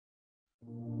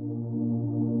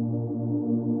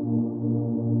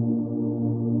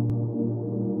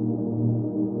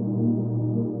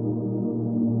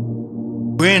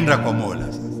kwenda kwa Mola.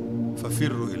 Sasa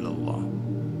fafirru ila Allah,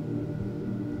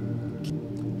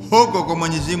 huko kwa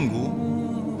Mwenyezi Mungu.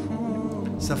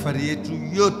 Safari yetu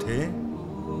yote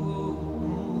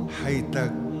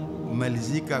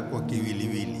haitamalizika kwa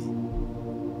kiwiliwili,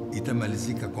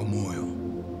 itamalizika kwa moyo.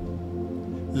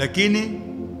 Lakini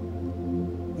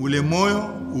ule moyo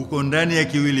uko ndani ya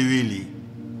kiwiliwili.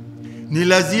 Ni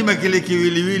lazima kile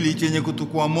kiwiliwili chenye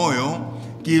kutukua moyo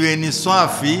kiwe ni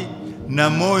safi, na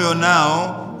moyo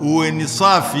nao uwe ni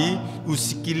safi,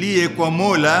 usikilie kwa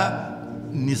Mola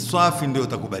ni safi, ndio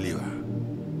utakubaliwa.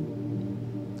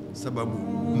 Sababu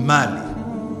mali,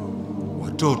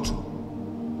 watoto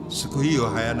siku hiyo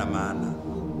hayana maana.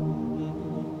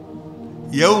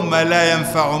 Yauma la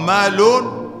yanfa'u malun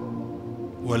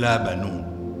wala banun,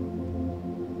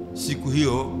 siku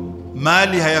hiyo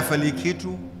mali hayafali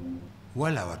kitu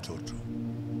wala watoto,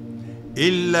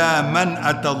 illa man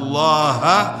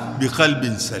atallaha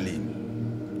biqalbin salim,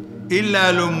 illa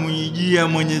alomujia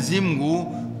Mwenyezi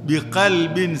Mungu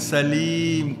biqalbin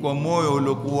salim, kwa moyo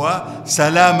uliokuwa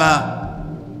salama.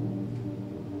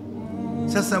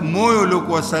 Sasa moyo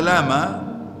uliokuwa salama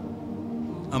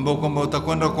ambao kwamba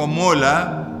utakwenda kwa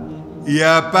Mola,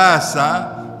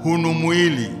 yapasa hunu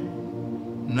mwili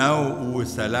nao uwe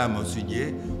salama,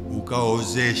 usije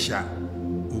ukaozesha,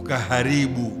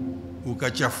 ukaharibu,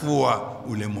 ukachafua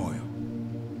ule moyo.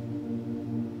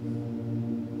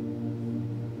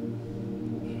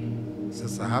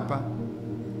 Sasa hapa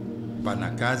pana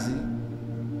kazi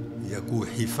ya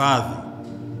kuhifadhi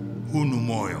hunu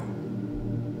moyo,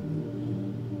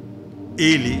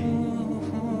 ili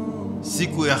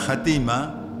siku ya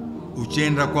khatima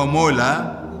uchenda kwa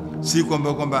Mola, si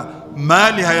kwamba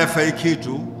mali hayafai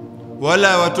kitu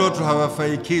wala watoto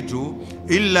hawafai kitu,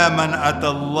 illa man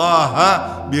atallaha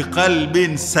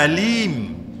biqalbin salim,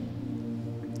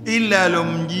 illa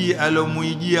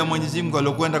alomujia Mwenyezi Mungu,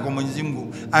 alokwenda kwa Mwenyezi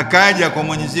Mungu, akaja kwa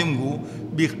Mwenyezi Mungu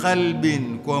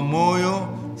biqalbin, kwa moyo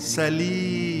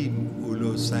salim,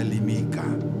 ulosalimika.